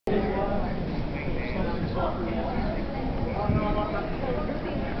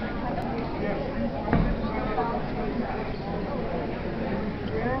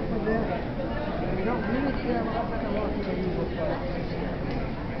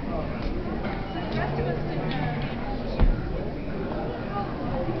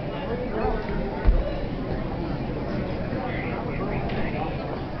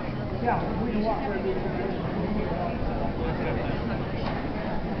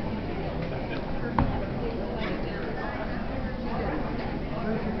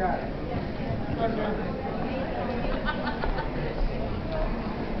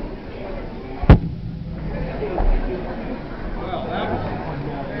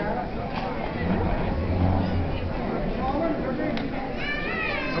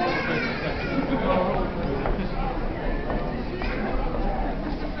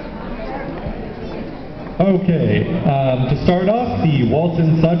Okay, to start off, the Waltz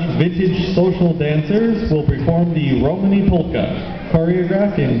and Such vintage social dancers will perform the Romany Polka,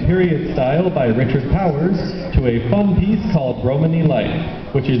 choreographed in period style by Richard Powers to a fun piece called Romany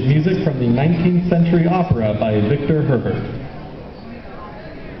Life, which is music from the 19th century opera by Victor Herbert.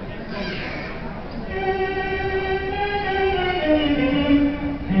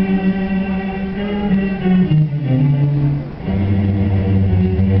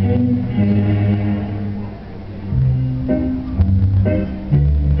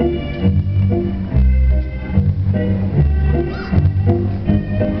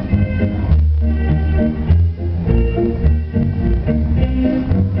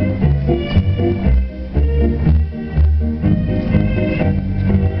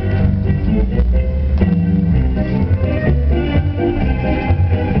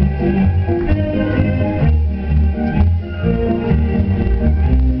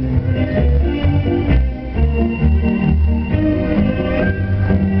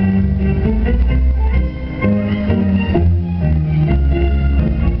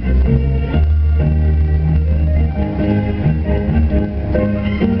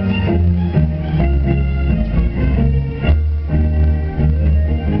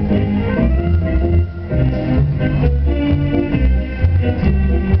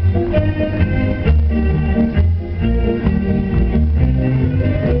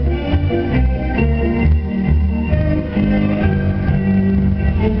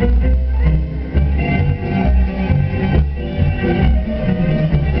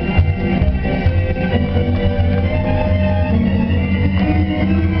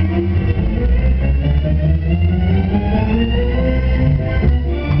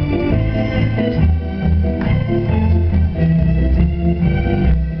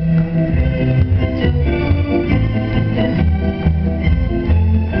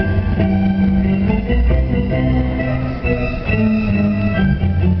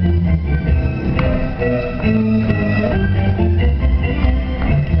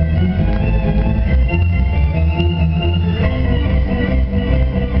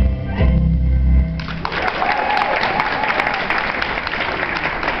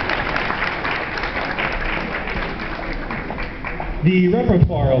 The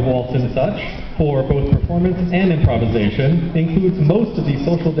repertoire of Waltz and Such, for both performance and improvisation, includes most of the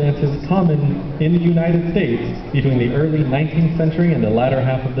social dances common in the United States between the early 19th century and the latter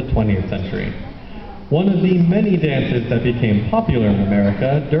half of the 20th century. One of the many dances that became popular in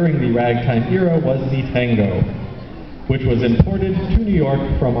America during the ragtime era was the tango, which was imported to New York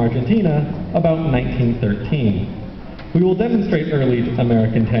from Argentina about 1913. We will demonstrate early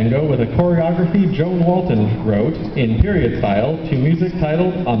American tango with a choreography Joan Walton wrote in period style to music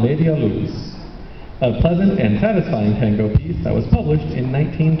titled A Media Luz, a pleasant and satisfying tango piece that was published in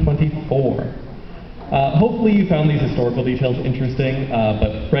 1924. Hopefully you found these historical details interesting,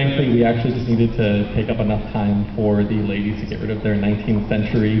 but frankly we actually just needed to take up enough time for the ladies to get rid of their 19th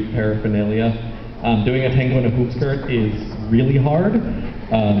century paraphernalia. Doing a tango in a hoop skirt is really hard.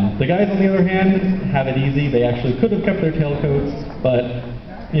 The guys, on the other hand, have it easy. They actually could have kept their tailcoats, but,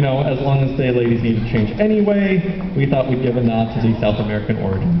 you know, as long as the ladies needed to change anyway, we thought we'd give a nod to the South American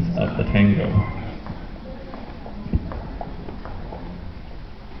origins of the tango.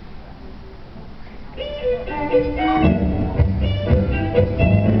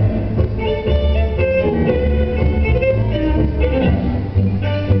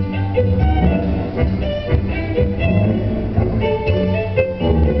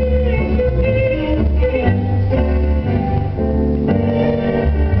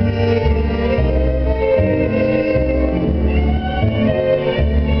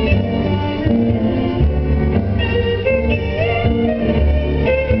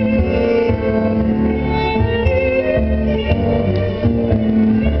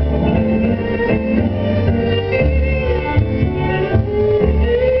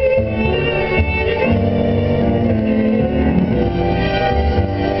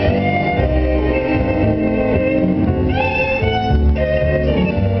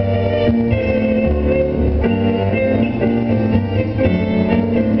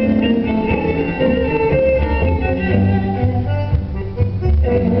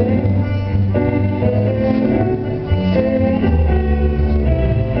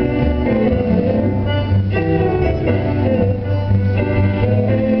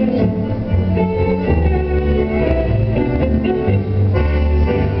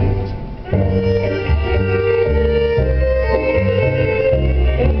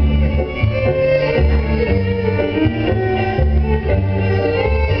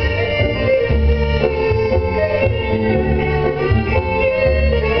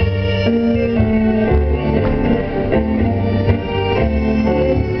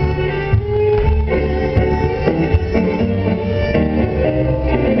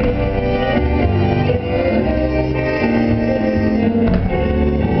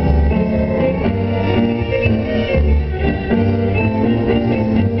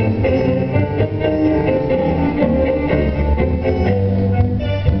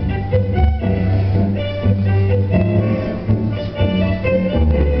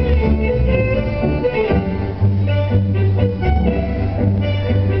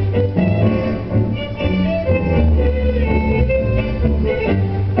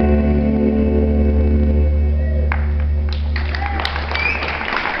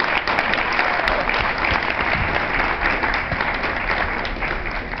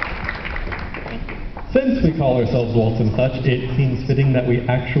 Since we call ourselves Waltz and Such, it seems fitting that we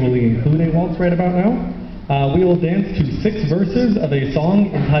actually include a waltz right about now. We will dance to 6 verses of a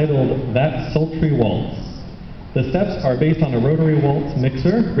song entitled That Sultry Waltz. The steps are based on a rotary waltz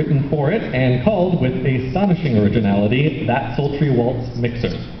mixer written for it and called, with astonishing originality, That Sultry Waltz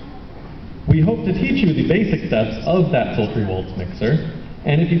Mixer. We hope to teach you the basic steps of That Sultry Waltz Mixer,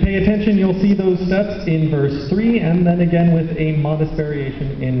 and if you pay attention, you'll see those steps in verse 3 and then again with a modest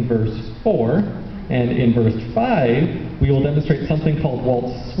variation in verse 4. And in verse 5, we will demonstrate something called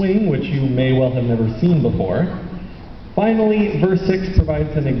Waltz Swing, which you may well have never seen before. Finally, verse 6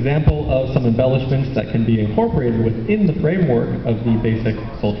 provides an example of some embellishments that can be incorporated within the framework of the basic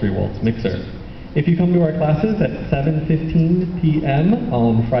sultry waltz mixer. If you come to our classes at 7:15 p.m.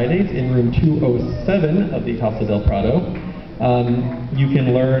 on Fridays in room 207 of the Casa del Prado, you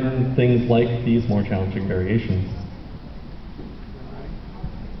can learn things like these more challenging variations.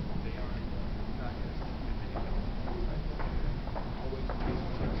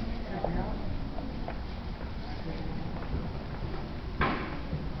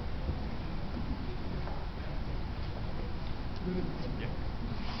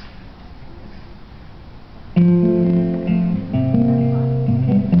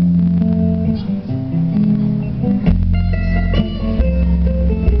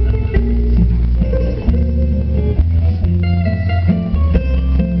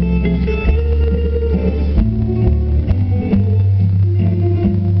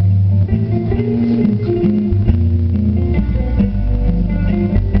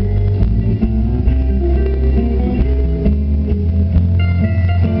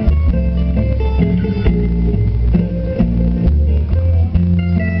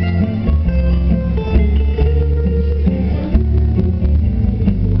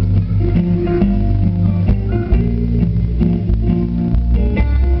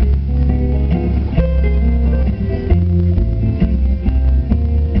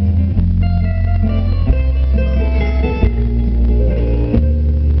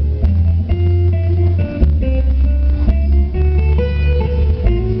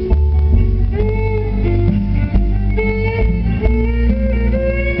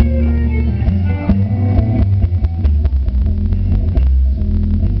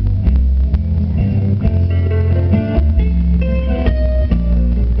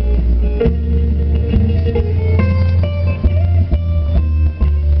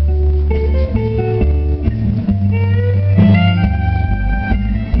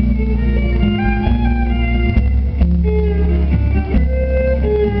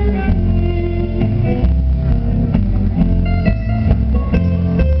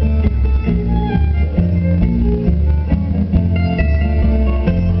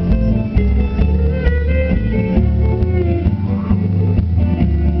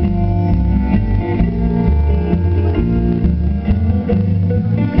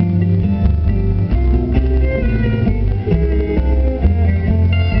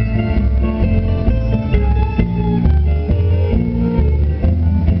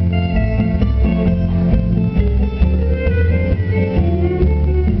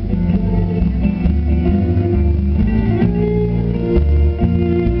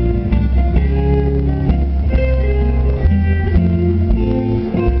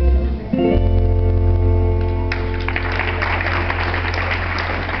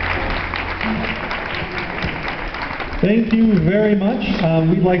 Thank you very much.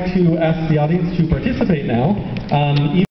 We'd like to ask the audience to participate now.